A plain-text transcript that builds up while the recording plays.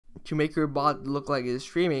To make your bot look like it is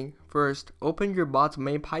streaming, first, open your bot's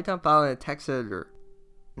main Python file in a text editor.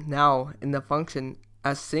 Now, in the function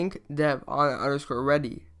async dev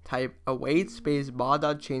on_ready, type await space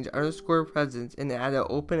bot.change_presence and add an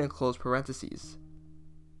open and close parentheses.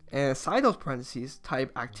 And inside those parentheses,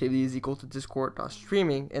 type activity is equal to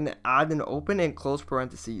discord.streaming and add an open and close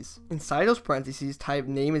parentheses. Inside those parentheses, type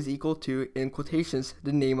name is equal to, in quotations,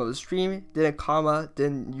 the name of the stream, then a comma,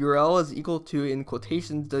 then URL is equal to, in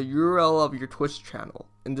quotations, the URL of your Twitch channel.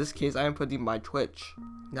 In this case, I am putting my Twitch.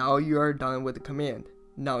 Now you are done with the command.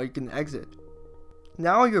 Now you can exit.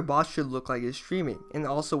 Now your bot should look like it's streaming, and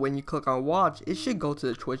also when you click on watch, it should go to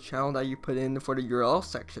the Twitch channel that you put in for the URL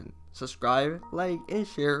section. Subscribe, like, and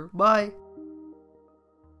share. Bye!